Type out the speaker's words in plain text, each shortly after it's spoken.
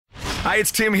Hey,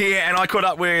 it's Tim here, and I caught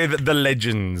up with the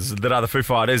legends that are the Foo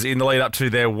Fighters in the lead up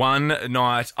to their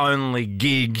one-night-only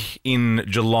gig in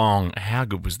Geelong. How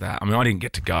good was that? I mean, I didn't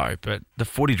get to go, but the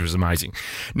footage was amazing.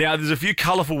 Now, there's a few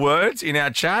colourful words in our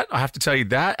chat, I have to tell you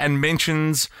that, and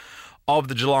mentions of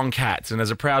the Geelong Cats. And as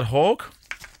a proud Hawk,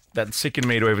 that sickened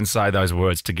me to even say those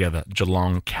words together,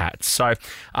 Geelong Cats. So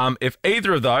if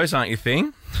either of those aren't your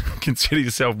thing, consider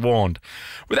yourself warned.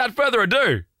 Without further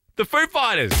ado, the Foo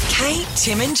Fighters. Kate,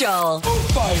 Tim and Joel. Foo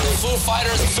Fighters. Foo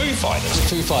Fighters. Foo Fighters.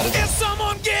 Foo Fighters. Is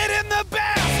someone get in the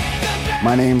bath?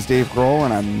 My name's Dave Grohl,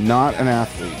 and I'm not an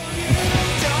athlete.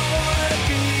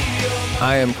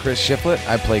 I am Chris Shiflett.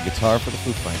 I play guitar for the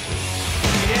Foo Fighters.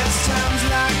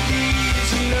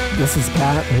 This is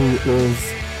Pat, who is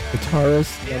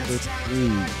guitarist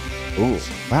number 3. Ooh,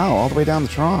 wow, all the way down the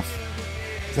trough.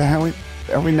 Is that how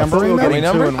are we numbering Are we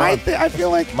them? numbered? I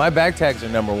feel like My bag tags are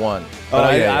number 1. But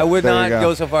I would There you not go.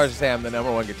 go so far as to say I'm the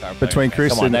number 1 guitar player. Between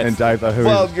Chris Come on, and that's- Dave, though, who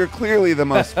well, you're clearly the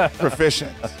most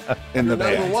proficient in the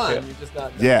band. Number 1. You're just not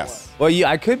number Yes. Well,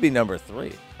 I could be number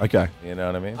 3. Okay. You know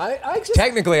what I mean? 1. I just,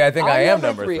 Technically, I think I am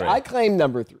number 3. I claim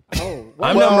number 3. Oh,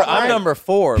 I'm number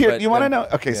 4. Here, but you want to then, know?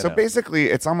 Okay, you so know. basically,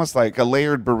 it's almost like a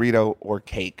layered burrito or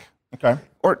cake, Okay.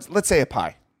 or let's say a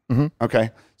pie. Mm-hmm.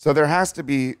 Okay, so there has to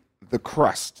be the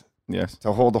crust Yes.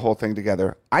 to hold the whole thing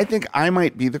together. I think I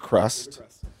might be the crust.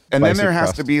 And then Basic there has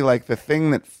crust. to be like the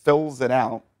thing that fills it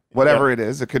out, whatever it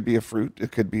is. It could be a fruit.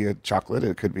 It could be a chocolate.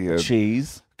 It could be a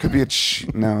Cheese. Could be a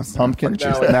no it's not Pumpkin fucking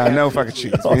cheese. cheese. No fucking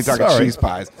cheese. Oh, We're talking sorry. cheese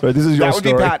pies. So this is your That would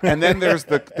story. be Pat. And then there's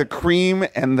the cream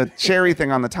and the cherry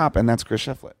thing on the top, and that's Chris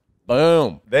Shiflett.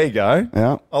 Boom. There you go.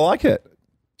 Yeah. I like it.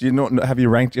 Do you not have you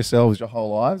ranked yourselves your whole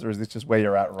lives, or is this just where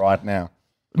you're at right now?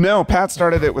 No, Pat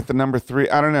started it with the number 3.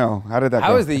 I don't know. How did that I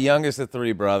go? was the youngest of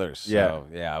 3 brothers. So,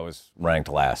 yeah, I was ranked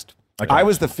last. I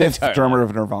was the 5th Entirely. drummer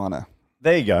of Nirvana,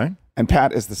 There you go. and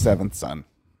Pat is the 7th son.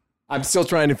 I'm still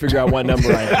trying to figure out what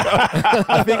number I am.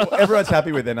 I think everyone's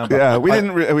happy with their number. Yeah, we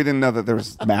didn't know that there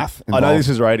was math I involved. know this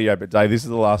is radio, but Dave, this is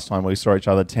the last time we saw each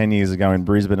other 10 years ago in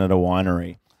Brisbane at a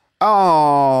winery.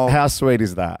 Oh, How sweet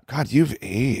is that? God, you've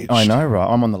aged. I know, right?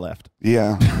 I'm on the left.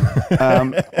 Yeah.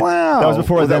 Wow. That was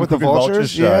before that them with the Crooked Vultures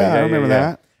vultures? show. Yeah, I remember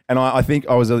that. And I think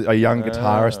I was a young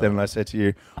guitarist then, and I said to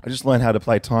you, I just learned how to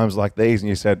play times like these. And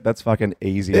you said, that's fucking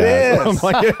easy. It as. is.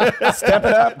 I'm like, Step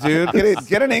it up, dude.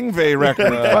 Get an Ingve record.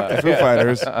 Fuck the Foo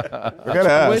Fighters. Forget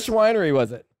us. Which winery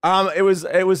was it? it was,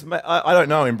 I don't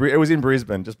know. It was in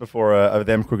Brisbane just before a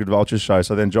Them Crooked Vultures show.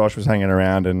 So then Josh was hanging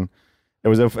around and it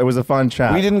was a fun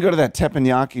chat. We didn't go to that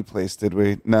teppanyaki place, did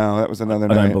we? No, that was another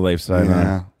night. I don't believe so, no.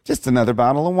 Yeah. Just another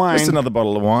bottle of wine. Just another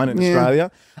bottle of wine in Yeah.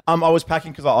 Australia. I was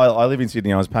packing because I live in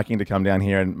Sydney. I was packing to come down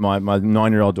here, and my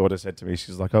 9-year-old daughter said to me,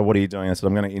 she's like, "Oh, what are you doing?" I said,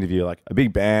 "I'm going to interview like a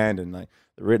big band, and they've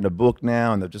written a book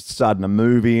now, and they've just started a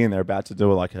movie, and they're about to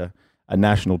do like a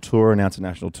national tour, announce a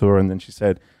national tour." And then she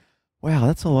said, "Wow,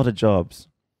 that's a lot of jobs.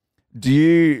 What do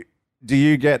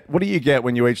you get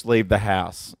when you each leave the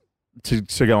house to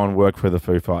go and work for the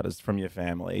Foo Fighters from your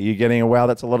family? Are you getting a wow,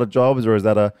 that's a lot of jobs, or is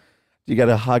that do you get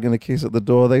a hug and a kiss at the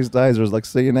door these days, or is it like,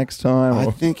 see you next time?" I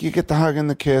Or- think you get the hug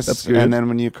and the kiss. That's good. And then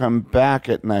when you come back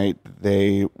at night,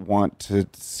 they want to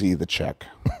see the check.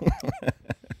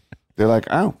 They're like,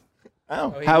 oh,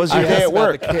 how was your day at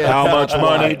work? How much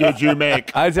money did you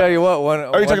make? I tell you what,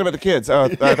 Oh, you're talking about the kids. Oh,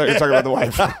 I thought you were talking about the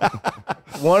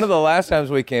wife. one of the last times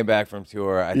we came back from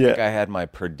tour, I think Yeah. I had my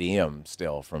per diem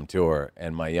still from tour,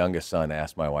 and my youngest son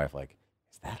asked my wife, like,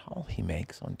 "Is that all he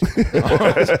makes on tour?"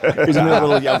 It was in a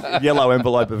little yellow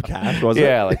envelope of cash, was it?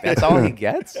 Yeah, like that's all he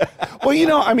gets.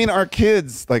 Well, I mean, our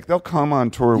kids, like, they'll come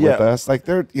on tour with Yeah. us. Like,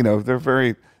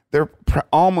 they're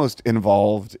almost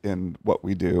involved in what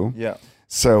we do. Yeah.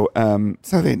 So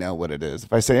they know what it is.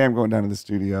 If I say I'm going down to the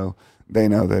studio, they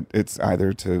know that it's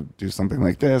either to do something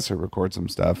like this or record some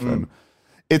stuff. And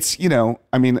it's,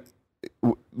 I mean,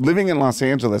 living in Los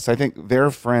Angeles, I think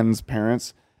their friends'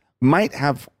 parents might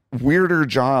have weirder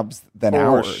jobs than For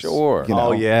ours. sure. you know?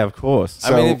 Oh, yeah, of course.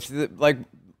 I mean, it's like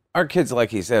our kids,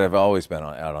 like he said, have always been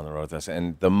out on the road with us.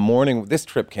 And the morning, this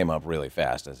trip came up really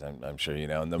fast, as I'm sure you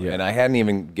know. And I hadn't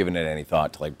even given it any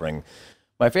thought to like bring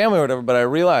my family or whatever. But I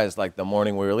realized like the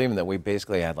morning we were leaving that we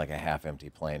basically had like a half-empty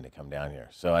plane to come down here.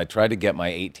 So I tried to get my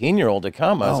 18-year-old to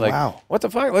come. I was like, wow. "What the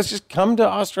fuck? Let's just come to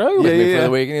Australia with me for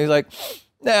the week." And he's like,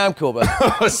 "Nah, I'm cool, but."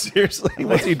 Oh, seriously?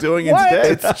 What's he doing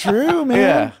instead? It's true,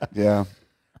 man. Yeah.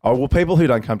 Oh, well, people who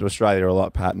don't come to Australia are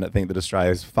like Pat and think that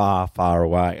Australia is far, far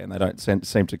away and they don't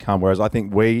seem to come. Whereas I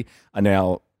think we're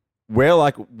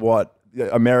like what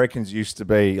Americans used to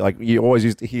be. Like you always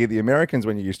used to hear the Americans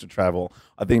when you used to travel.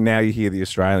 I think now you hear the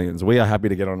Australians. We are happy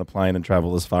to get on a plane and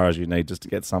travel as far as you need just to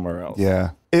get somewhere else.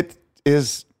 Yeah. It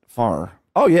is far.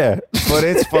 Oh yeah. but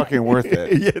it's fucking worth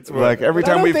it. Yeah, it's worth like every I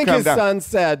time don't we've think come his down. son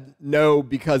said no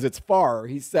because it's far.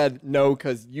 He said no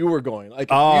because you were going. Like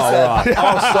if Oh, you said, right.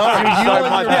 Oh, sorry. you So and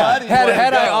my your bad. buddy Had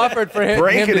wanna I go. offered for him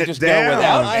Breaking to it just down. go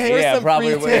without me, Here's yeah, some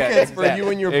probably free would. Yeah, tickets for you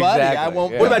and your buddy. I exactly,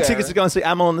 won't yeah. What about there. tickets to go and see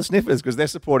Amel and the Sniffers? Because they're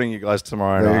supporting you guys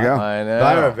tomorrow There night. you go. I know.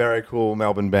 They're a very cool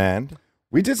Melbourne band.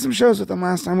 We did some shows with them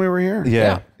last time we were here.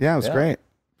 Yeah. Yeah, it was great.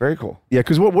 Very cool. Yeah,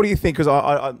 because what do you think? Because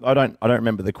I don't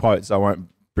remember the quotes. I won't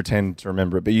pretend to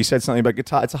remember it. But you said something about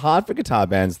guitar. It's hard for guitar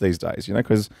bands these days,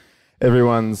 because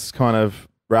everyone's kind of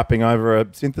rapping over a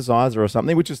synthesizer or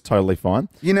something, which is totally fine.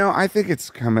 I think it's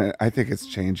coming. I think it's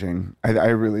changing. I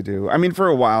really do. I mean, for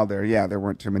a while there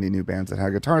weren't too many new bands that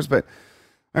had guitars, but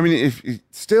I mean, if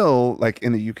still like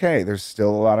in the UK, there's still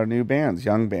a lot of new bands,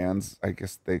 young bands. I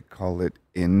guess they call it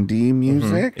indie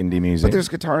music. Indie music. But there's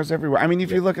guitars everywhere. I mean,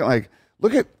 if you look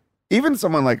at even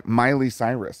someone like Miley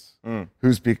Cyrus,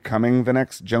 who's becoming the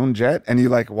next Joan Jett, and you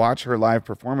like watch her live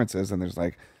performances, and there's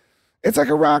like, it's like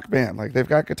a rock band. Like they've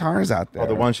got guitars out there. Oh,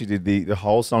 the one she did, the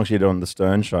whole song she did on the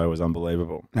Stern show was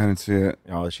unbelievable. I didn't see it.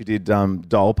 Oh, she did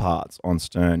doll parts on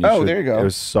Stern. There you go. It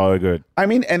was so good. I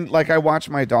mean, and like I watch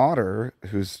my daughter,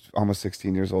 who's almost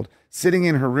 16 years old, sitting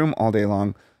in her room all day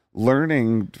long,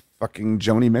 learning fucking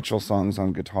Joni Mitchell songs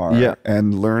on guitar. Yeah.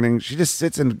 And learning. She just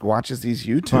sits and watches these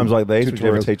YouTube Times like these, would you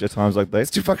ever tutorials. teach her times like these? It's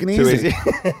too fucking Too easy. easy.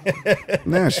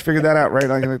 Yeah, she figured that out right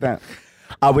like that.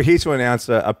 We're here to announce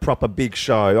a proper big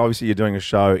show. Obviously, you're doing a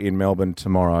show in Melbourne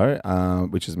tomorrow,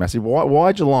 which is massive.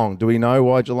 Why Geelong? Do we know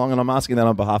why Geelong? And I'm asking that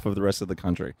on behalf of the rest of the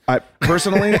country.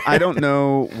 Personally, I don't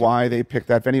know why they picked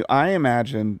that venue.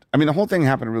 The whole thing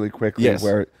happened really quickly Yes.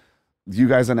 where you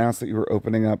guys announced that you were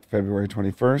opening up February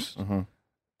 21st. Mm-hmm.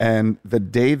 And the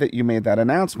day that you made that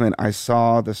announcement, I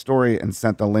saw the story and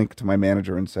sent the link to my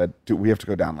manager and said, dude, we have to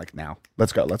go down like now.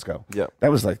 Let's go. Yeah. That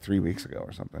was like 3 weeks ago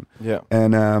or something. Yeah.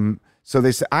 And so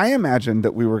they said, I imagined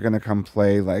that we were going to come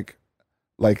play like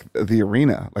the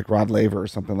arena, like Rod Laver or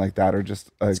something like that, or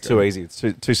just like, It's too easy. It's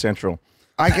too central.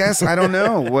 I guess I don't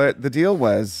know what the deal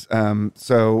was.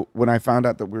 So when I found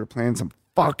out that we were playing some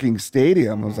fucking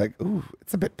stadium, I was like, ooh,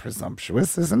 it's a bit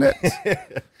presumptuous, isn't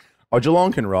it? Oh,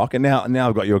 Geelong can rock. And now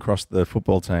I've got you across the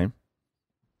football team.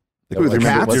 Who, the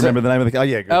Cats? Do you remember the name of the? Oh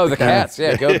yeah. Oh, the Cats.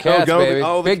 Yeah, go Cats, baby.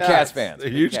 the Big Cats fans. A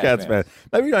huge Big Cats fan.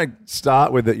 Maybe you don't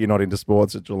start with that. You're not into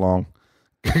sports at Geelong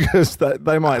because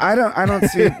they might. I don't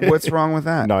see what's wrong with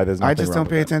that. No, there's I nothing just wrong don't with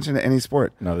pay that. attention to any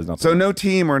sport. No, there's nothing. So no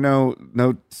team or no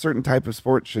certain type of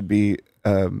sport should be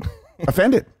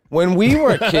offended. When we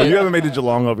were kids, You haven't been to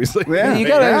Geelong, obviously. Yeah. you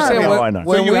gotta Yeah, understand I know.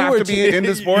 when So you we have were to be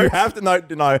into sports. You have to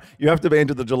no. You have to be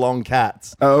into the Geelong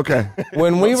Cats. Oh, okay.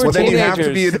 when we were Well, then you teenagers. have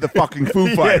to be into the fucking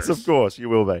Foo Fighters. Yes, of course you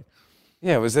will be.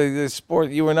 Yeah, it was the sport.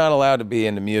 You were not allowed to be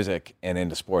into music and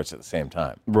into sports at the same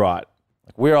time. Right.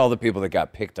 Like, we're all the people that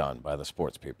got picked on by the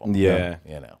sports people. Yeah.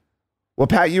 You know. Well,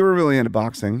 Pat, you were really into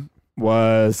boxing.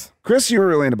 Was Chris, you were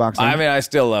really into boxing. I mean, I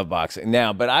still love boxing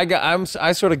now, but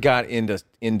I sort of got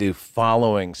into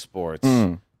following sports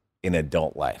in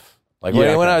adult life. Like when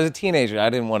I was a teenager, I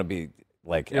didn't want to be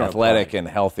like athletic and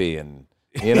healthy, and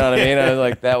you know what I mean. I was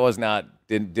like, that was not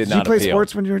did Did not you play appeal.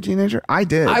 sports when you were a teenager? I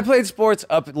did. I played sports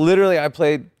I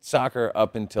played soccer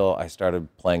up until I started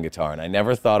playing guitar, and I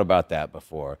never thought about that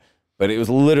before. But it was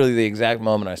literally the exact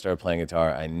moment I started playing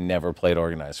guitar. I never played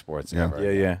organized sports ever.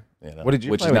 Yeah. You know, What did you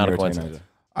which play is when not you a were a coincidence. teenager?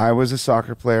 I was a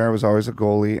soccer player. I was always a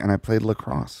goalie, and I played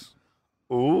lacrosse.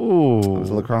 Ooh. I was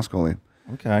a lacrosse goalie.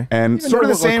 Okay. And Even sort of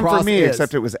know the what same for lacrosse me, is.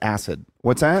 except it was acid.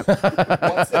 What's that?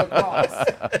 what's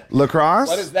lacrosse? Lacrosse?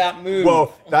 What is that move?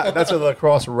 Well, that's a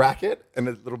lacrosse racket, and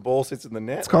the little ball sits in the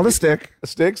net. It's called a stick. a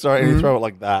stick. Sorry, and you throw it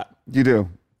like that, You do.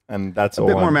 and that's A all.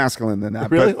 bit more I'm- masculine than that.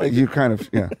 Really? But Like- you kind of,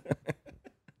 yeah.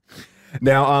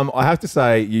 Now, I have to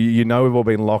say, you know, we've all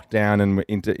been locked down and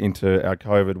into our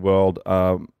COVID world.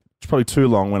 It's probably too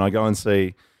long when I go and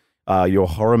see your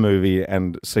horror movie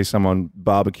and see someone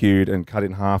barbecued and cut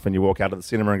in half, and you walk out of the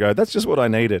cinema and go, "That's just what I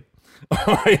needed.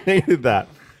 I needed that."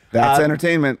 That's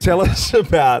entertainment. Tell us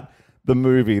about the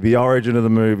movie, the origin of the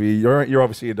movie. You're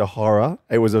obviously into horror.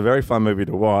 It was a very fun movie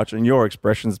to watch, and your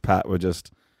expressions, Pat, were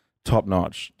just top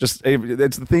notch. Just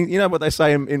it's the thing, you know what they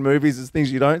say in movies is things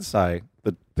you don't say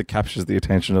that captures the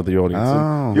attention of the audience. And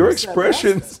Oh. your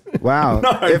expressions. Wow.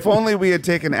 If only we had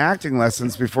taken acting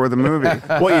lessons before the movie.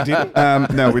 What, you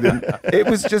didn't? No, we didn't. It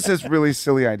was just this really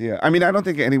silly idea. I mean, I don't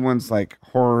think anyone's like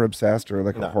horror obsessed or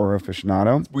like a horror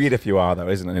aficionado. Weird if you are, though,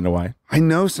 isn't it? In a way. I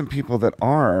know some people that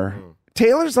are.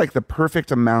 Taylor's like the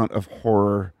perfect amount of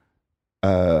horror,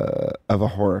 of a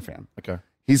horror fan. Okay.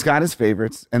 He's got his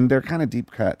favorites, and they're kind of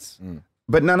deep cuts.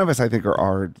 But none of us, I think,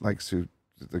 are like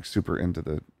super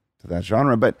into that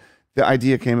genre. But the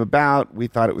idea came about. We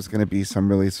thought it was going to be some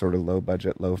really sort of low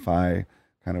budget, lo-fi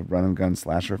kind of run and gun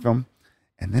slasher film.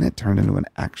 And then it turned into an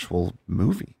actual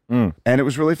movie. And it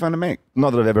was really fun to make. Not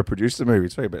that I've ever produced a movie,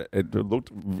 sorry, but it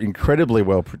looked incredibly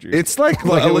well produced. It's like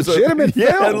a it was legitimate film.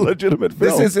 Yeah, a legitimate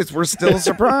film. We're still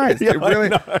surprised. Yeah, It really, I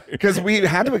know. because we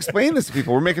had to explain this to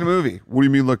people. We're making a movie. What do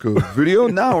you mean, like a video?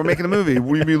 No, we're making a movie.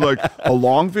 What do you mean, like a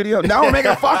long video? No, we're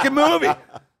making a fucking movie.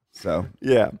 So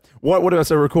Yeah. What else?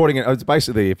 So recording it, it's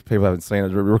basically, if people haven't seen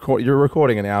it, you're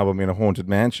recording an album in a haunted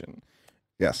mansion.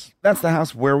 yes, that's the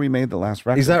house where we made the last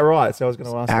record. Is that right? So I was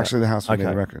going to ask actually that. the house we made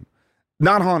Okay. the record?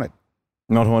 Not haunted.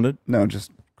 Not haunted? No, just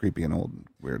creepy and old and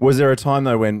weird. Was there a time,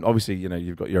 though, when, obviously,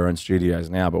 you've got your own studios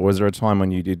now, but was there a time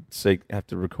when you did have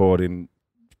to record in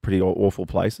pretty awful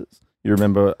places? You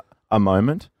remember a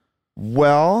moment?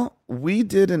 Well, we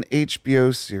did an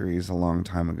HBO series a long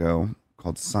time ago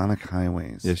called Sonic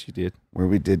Highways. Yes, you did. Where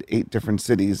we did 8 different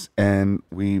cities and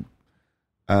we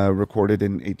recorded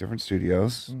in 8 different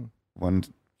studios, one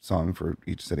song for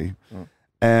each city.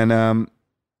 And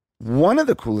one of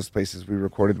the coolest places we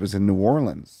recorded was in New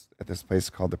Orleans at this place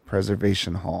called the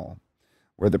Preservation Hall,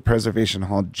 where the Preservation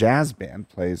Hall Jazz Band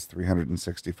plays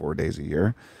 364 days a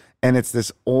year. And it's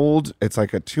this old, it's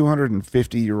like a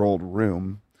 250-year-old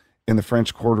room in the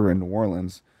French Quarter in New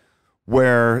Orleans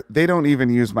where they don't even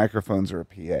use microphones or a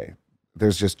PA.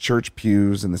 There's just church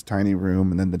pews in this tiny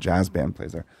room, and then the jazz band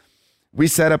plays there. We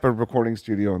set up a recording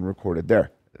studio and recorded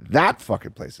there. That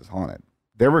fucking place is haunted.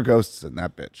 There were ghosts in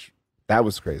that bitch. That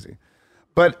was crazy.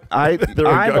 But There were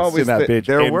I've ghosts always in that bitch,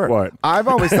 there end were. quote. I've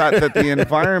always thought that the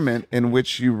environment in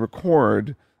which you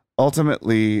record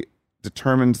ultimately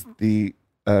determines the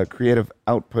creative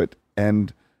output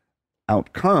and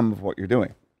outcome of what you're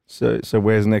doing. So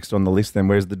where's next on the list then?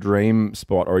 Where's the dream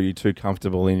spot, or are you too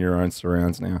comfortable in your own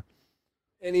surrounds now?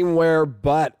 Anywhere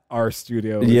but our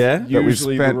studio. is Yeah? That That we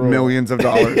usually the spent rule. millions of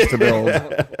dollars to build.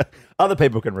 Other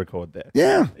people can record there.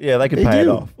 Yeah. Yeah, they can They pay it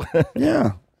do. off.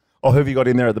 Yeah. Or who have you got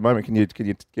in there at the moment? Can you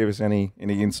give us any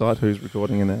insight? Who's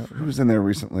recording in there? Who was in there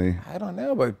recently? I don't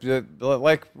know, but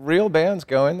like real bands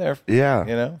go in there. Yeah.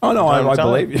 You know. Oh, no, from time I to time.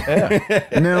 believe you.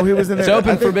 Yeah. No, he was in there. It's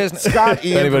open I for think business. Scott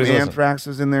Ian from Anybody's listening. Anthrax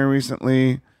was in there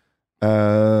recently.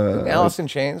 Alice in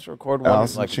Chains record one,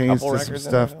 Alice in like a Chains couple did some records.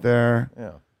 stuff there.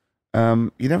 Yeah.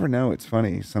 You never know. It's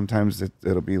funny. Sometimes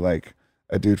it'll be like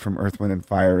a dude from Earth, Wind, and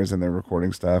Fire is in there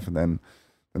recording stuff, and then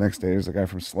the next day there's a guy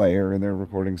from Slayer in there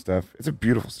recording stuff. It's a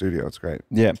beautiful studio. It's great.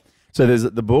 Yeah. So there's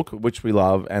the book, which we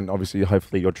love, and obviously,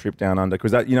 hopefully, your trip down under.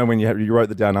 Because that, when you wrote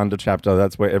the Down Under chapter,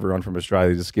 that's where everyone from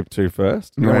Australia just skipped to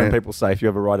first. When Right. people say if you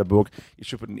ever write a book, you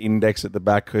should put an index at the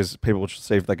back because people should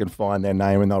see if they can find their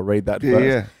name and they'll read that Yeah,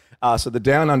 first. yeah. So the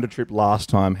Down Under trip last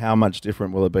time, how much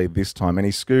different will it be this time?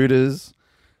 Any scooters?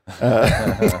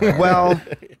 Well,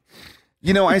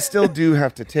 I still do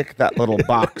have to tick that little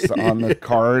box on the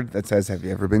card that says, "Have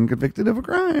you ever been convicted of a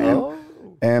crime?"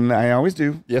 And I always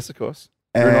do. Yes, of course.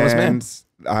 You're an honest man.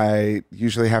 And I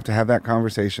usually have to have that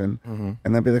conversation,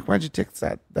 and they'll be like, "Why'd you tick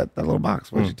that little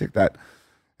box? Why'd you tick that?"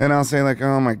 And I'll say like,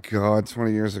 "Oh my God,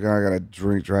 20 years ago, I got a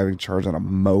drink driving charge on a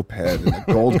moped in the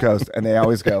Gold Coast," and they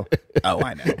always go, "Oh,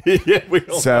 I know." Yeah, we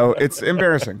all So it's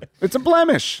embarrassing. It's a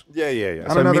blemish. Yeah. I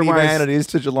So mean, minivan otherwise- it is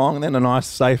to Geelong, and then a nice,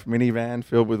 safe minivan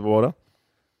filled with water.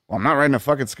 Well, I'm not riding a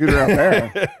fucking scooter out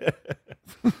there.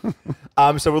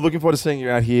 So we're looking forward to seeing you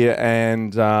out here,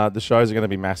 and the shows are going to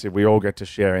be massive. We all get to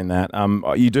share in that.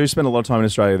 You do spend a lot of time in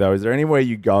Australia, though. Is there anywhere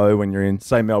you go when you're in,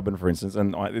 say, Melbourne, for instance,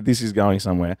 and this is going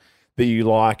somewhere that you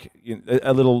like,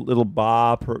 a little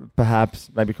bar, perhaps,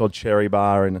 maybe called Cherry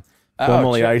Bar, and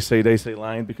formerly AC/DC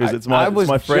Lane, because it's my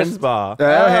friend's bar.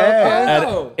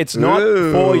 And it's not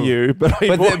for you, but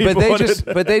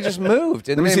they just moved.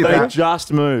 Didn't Let me they see move? that. They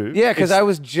just moved. Yeah, because I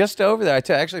was just over there.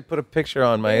 I actually put a picture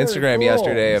on my Instagram cool.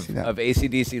 yesterday See that. of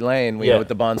AC/DC Lane, Yeah. with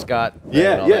the Bon Scott.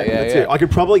 Yeah, and all yeah, that. that's it. I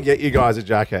could probably get you guys a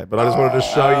jacket, but I just wanted to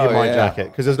show you my yeah.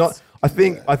 jacket because there's not. I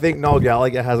think Noel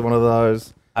Gallagher has one of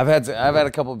those. I've had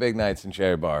a couple big nights in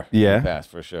Cherry Bar. Yeah? in the past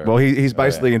for sure. Well, he's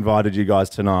basically invited you guys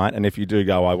tonight, and if you do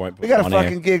go, I won't put We got a it on air.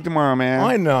 fucking gig tomorrow, man.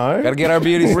 I know. Gotta get our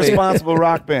beauty sleep. Responsible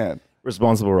rock band.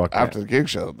 Responsible rock. After the gig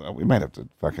show, we might have to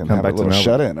fucking Come have a back to little Melbourne.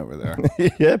 shut-in over there.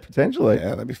 Yeah, potentially.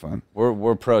 Yeah, that'd be fun.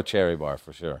 We're pro Cherry Bar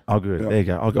for sure. Oh, good. There you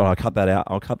go. Oh, God, I'll cut that out.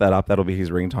 I'll cut that up. That'll be his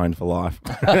ringtone for life.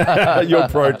 You're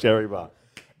pro Cherry Bar.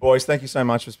 Boys, thank you so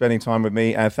much for spending time with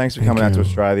me. Thanks for coming out to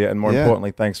Australia. And more Yeah.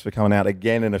 importantly, thanks for coming out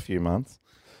again in a few months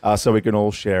so we can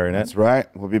all share in it. That's right.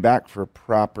 We'll be back for a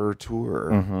proper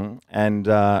tour. And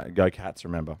go Cats,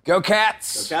 remember. Go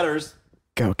Cats! Catters.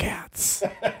 Go Cats.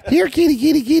 Here, kitty,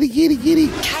 kitty, kitty, kitty, kitty.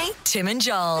 Kate, Tim, and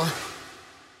Joel.